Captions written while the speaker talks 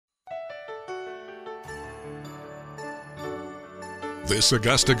This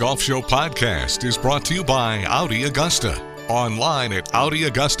Augusta Golf Show podcast is brought to you by Audi Augusta. Online at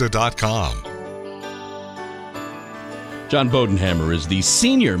AudiAugusta.com. John Bodenhammer is the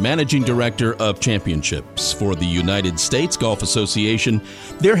Senior Managing Director of Championships for the United States Golf Association.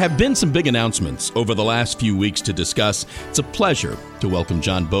 There have been some big announcements over the last few weeks to discuss. It's a pleasure to welcome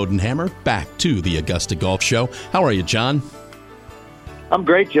John Bodenhammer back to the Augusta Golf Show. How are you, John? I'm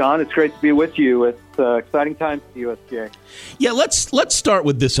great, John. It's great to be with you. It's exciting times at the USGA. Yeah, let's start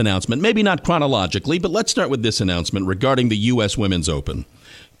with this announcement. Maybe not chronologically, but let's start with this announcement regarding the U.S. Women's Open.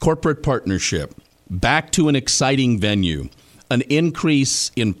 Corporate partnership. Back to an exciting venue, an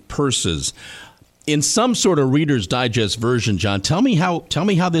increase in purses. In some sort of Reader's Digest version, John, tell me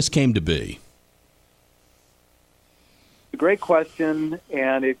how this came to be. A great question,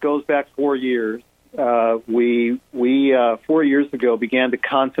 and it goes back 4 years. We 4 years ago began to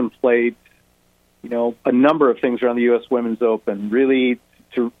contemplate, a number of things around the U.S. Women's Open. Really,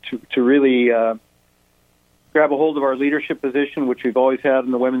 to really grab a hold of our leadership position, which we've always had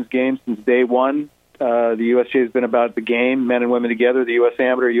in the women's game since day one. The USGA has been about the game, men and women together, the U.S.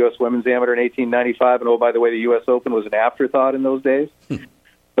 Amateur, U.S. Women's Amateur in 1895. And, oh, by the way, the U.S. Open was an afterthought in those days.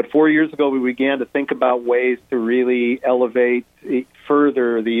 But 4 years ago, we began to think about ways to really elevate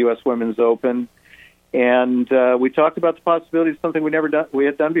further the U.S. Women's Open. And we talked about the possibility of something we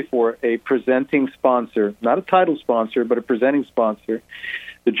had done before, a presenting sponsor, not a title sponsor, but a presenting sponsor.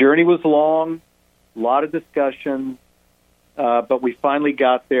 The journey was long, a lot of discussion. But we finally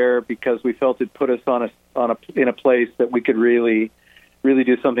got there because we felt it put us in a place that we could really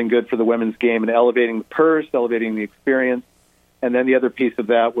do something good for the women's game and elevating the purse, elevating the experience. And then the other piece of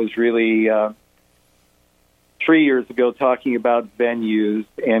that was really 3 years ago talking about venues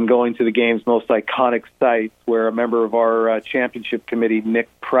and going to the game's most iconic sites, where a member of our championship committee, Nick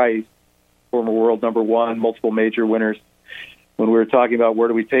Price, former world number one, multiple major winners, when we were talking about where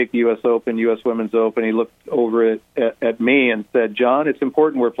do we take the U.S. Open, U.S. Women's Open, he looked over at me and said, John, it's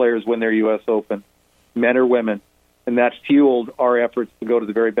important where players win their U.S. Open, men or women. And that's fueled our efforts to go to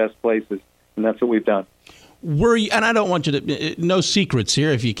the very best places. And that's what we've done. Were you, and I don't want you to, no secrets here.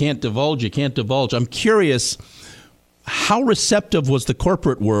 If you can't divulge, you can't divulge. I'm curious, how receptive was the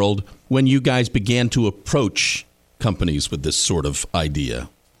corporate world when you guys began to approach companies with this sort of idea?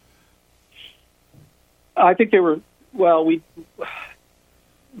 I think they were... Well,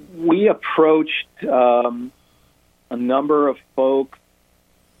 we approached a number of folks,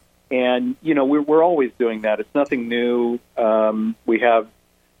 and we're always doing that. It's nothing new. We have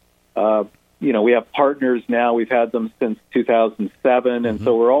partners now. We've had them since 2007, and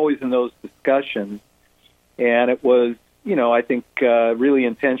so we're always in those discussions. And it was, I think really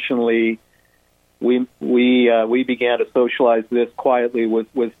intentionally. We began to socialize this quietly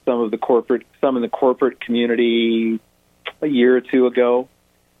with some in the corporate community a year or two ago,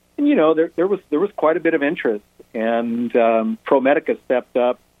 and there was quite a bit of interest, and ProMedica stepped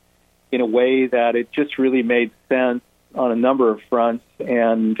up in a way that it just really made sense on a number of fronts,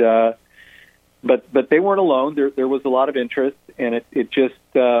 and but they weren't alone. There was a lot of interest, and it just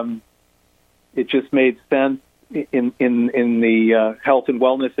made sense in the health and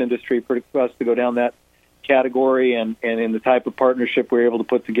wellness industry for us to go down that category, and in the type of partnership we were able to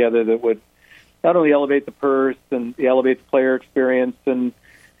put together that would not only elevate the purse and elevate the player experience,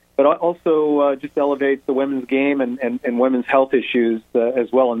 but also just elevate the women's game and women's health issues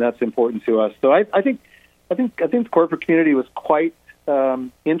as well, and that's important to us. So I think the corporate community was quite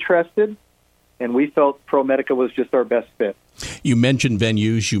interested, and we felt ProMedica was just our best fit. You mentioned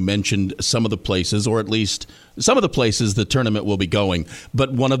venues, you mentioned some of the places, or at least some of the places the tournament will be going.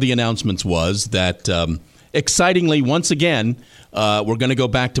 But one of the announcements was that, excitingly, once again, we're going to go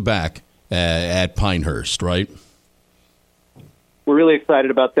back-to-back at Pinehurst, right? We're really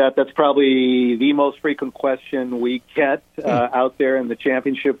excited about that. That's probably the most frequent question we get out there in the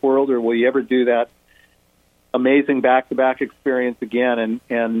championship world, or will you ever do that amazing back-to-back experience again?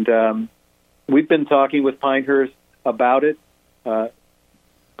 And we've been talking with Pinehurst about it,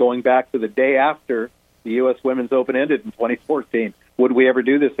 going back to the day after the U.S. Women's Open ended in 2014. Would we ever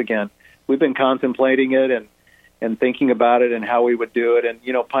do this again? We've been contemplating it and thinking about it and how we would do it. And,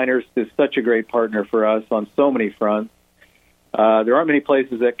 Pinehurst is such a great partner for us on so many fronts. There aren't many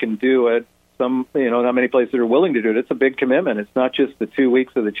places that can do it. Not many places are willing to do it. It's a big commitment. It's not just the 2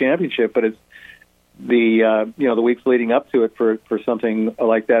 weeks of the championship, but it's the weeks leading up to it for something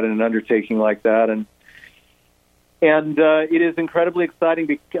like that and an undertaking like that. And it is incredibly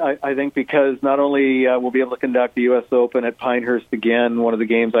exciting, I think, because not only we'll be able to conduct the U.S. Open at Pinehurst again, one of the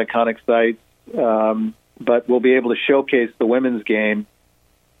game's iconic sites, but we'll be able to showcase the women's game,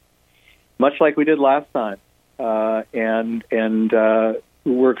 much like we did last time. and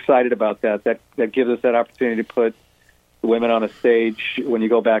we're excited about that. That gives us that opportunity to put the women on a stage when you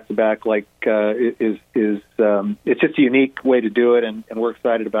go back to back. Like it's just a unique way to do it, and we're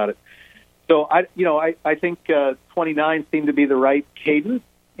excited about it. So I think 29 seemed to be the right cadence,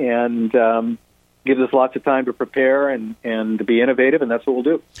 and gives us lots of time to prepare and to be innovative, and that's what we'll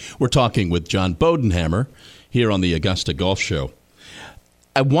do. We're talking with John Bodenhammer here on the Augusta Golf Show.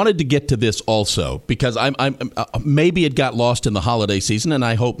 I wanted to get to this also because I'm maybe it got lost in the holiday season, and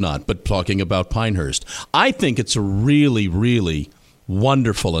I hope not, but talking about Pinehurst. I think it's a really, really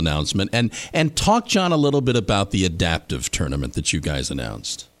wonderful announcement. And talk, John, a little bit about the adaptive tournament that you guys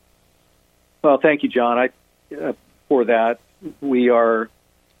announced. Well, thank you, John. For that. We are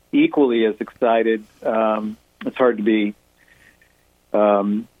equally as excited. It's hard to be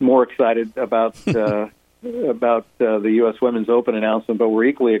more excited about the U.S. Women's Open announcement, but we're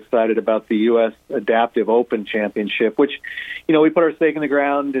equally excited about the U.S. Adaptive Open Championship, which, we put our stake in the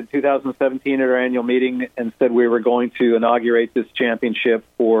ground in 2017 at our annual meeting and said we were going to inaugurate this championship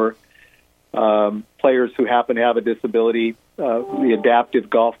for players who happen to have a disability, the adaptive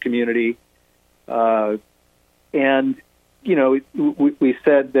golf community. And we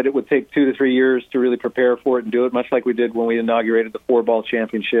said that it would take 2 to 3 years to really prepare for it and do it, much like we did when we inaugurated the 4-ball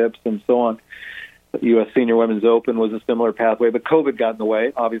championships and so on. The U.S. Senior Women's Open was a similar pathway, but COVID got in the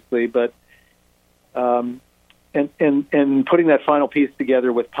way, obviously. But and putting that final piece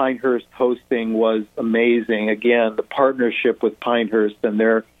together with Pinehurst hosting was amazing. Again, the partnership with Pinehurst and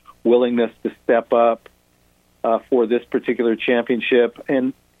their willingness to step up for this particular championship,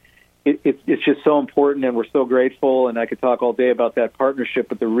 and it's just so important, and we're so grateful. And I could talk all day about that partnership.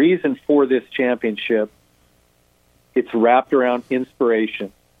 But the reason for this championship, it's wrapped around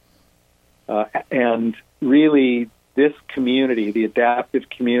inspiration. And really, this community, the adaptive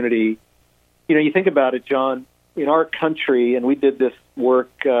community, you think about it, John, in our country, and we did this work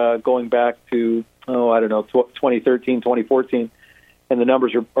going back to, 2013, 2014, and the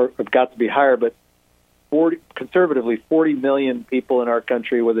numbers have got to be higher, but conservatively, 40 million people in our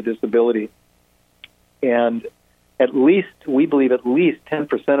country with a disability. And we believe at least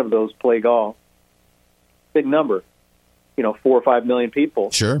 10% of those play golf. Big number, 4 or 5 million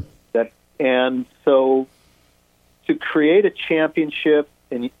people. Sure. And so to create a championship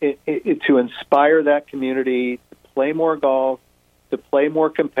and to inspire that community to play more golf, to play more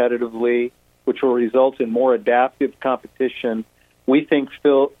competitively, which will result in more adaptive competition, we think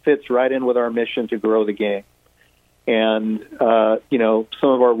fits right in with our mission to grow the game. And, some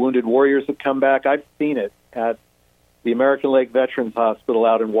of our wounded warriors have come back. I've seen it at the American Lake Veterans Hospital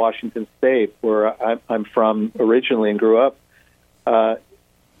out in Washington State, where I'm from originally and grew up.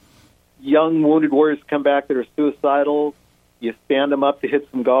 Young wounded warriors come back that are suicidal. You stand them up to hit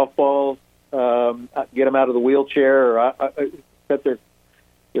some golf balls, get them out of the wheelchair, or set their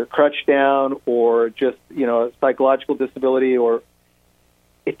crutch down, or just a psychological disability, or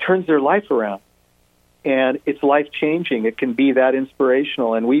it turns their life around, and it's life changing. It can be that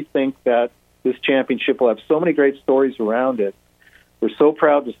inspirational, and we think that this championship will have so many great stories around it. We're so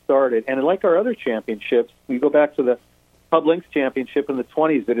proud to start it, and like our other championships, we go back to the Pub Links Championship in the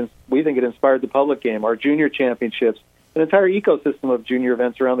 20s. We think it inspired the public game. Our junior championships, an entire ecosystem of junior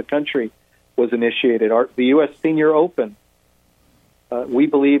events around the country was initiated. The U.S. Senior Open, we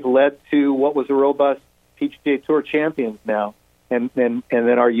believe, led to what was a robust PGA Tour Champions now, and then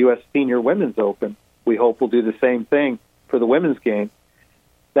our U.S. Senior Women's Open. We hope will do the same thing for the women's game.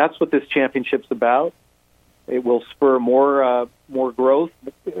 That's what this championship's about. It will spur more growth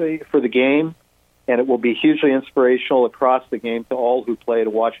for the game, and it will be hugely inspirational across the game to all who play to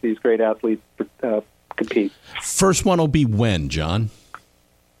watch these great athletes compete. First one will be when, John?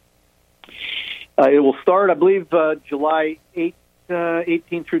 It will start, I believe, July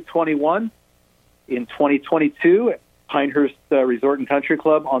 18 through 21 in 2022 at Pinehurst Resort and Country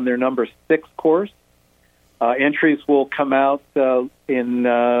Club on their number 6 course. Entries will come out in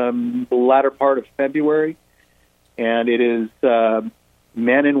the latter part of February, and it is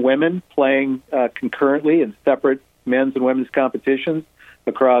men and women playing concurrently in separate men's and women's competitions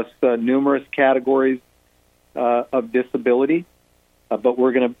across numerous categories of disability. But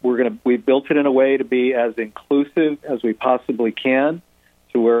we've built it in a way to be as inclusive as we possibly can.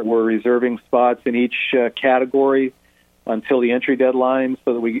 So we're reserving spots in each category until the entry deadline,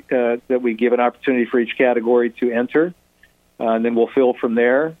 so that we give an opportunity for each category to enter, and then we'll fill from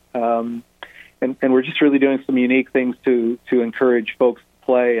there. And we're just really doing some unique things to encourage folks to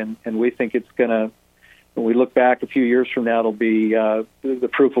play, and we think it's going to, when we look back a few years from now, it'll be the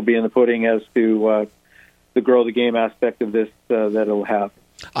proof will be in the pudding as to the grow the game aspect of this that it'll have.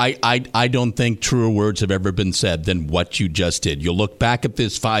 I don't think truer words have ever been said than what you just did. You'll look back at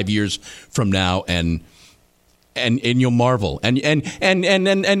this 5 years from now and you'll marvel. And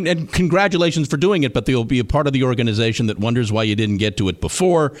congratulations for doing it, but there'll be a part of the organization that wonders why you didn't get to it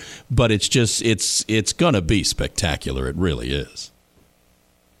before. But it's going to be spectacular. It really is.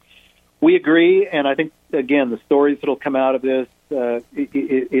 We agree, and I think, again, the stories that'll come out of this, was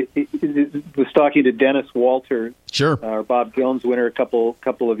talking to Dennis Walter, sure, our Bob Jones winner a couple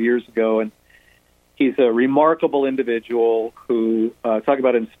of years ago, and he's a remarkable individual who talk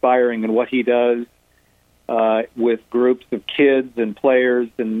about inspiring and what he does with groups of kids and players,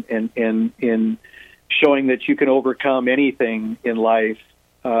 and showing that you can overcome anything in life.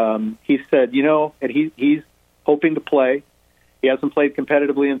 He said, and he's hoping to play. He hasn't played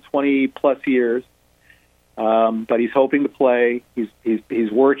competitively in 20-plus years, but he's hoping to play.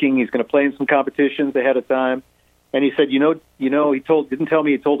 He's working. He's going to play in some competitions ahead of time. And he said, he didn't tell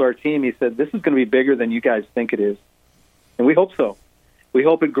me, he told our team, he said, this is going to be bigger than you guys think it is. And we hope so. We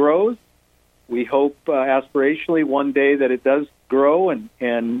hope it grows. We hope aspirationally one day that it does grow,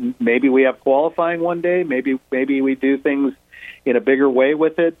 and maybe we have qualifying one day. Maybe we do things in a bigger way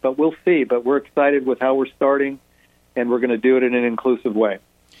with it, but we'll see. But we're excited with how we're starting, and we're going to do it in an inclusive way.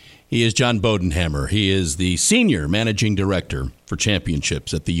 He is John Bodenhammer. He is the Senior Managing Director for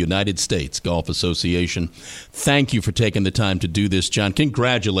Championships at the United States Golf Association. Thank you for taking the time to do this, John.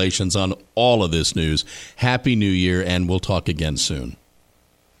 Congratulations on all of this news. Happy New Year, and we'll talk again soon.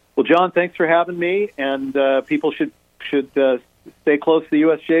 Well, John, thanks for having me, and people should stay close to the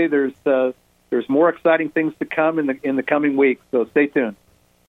USGA. There's more exciting things to come in the coming weeks, so stay tuned.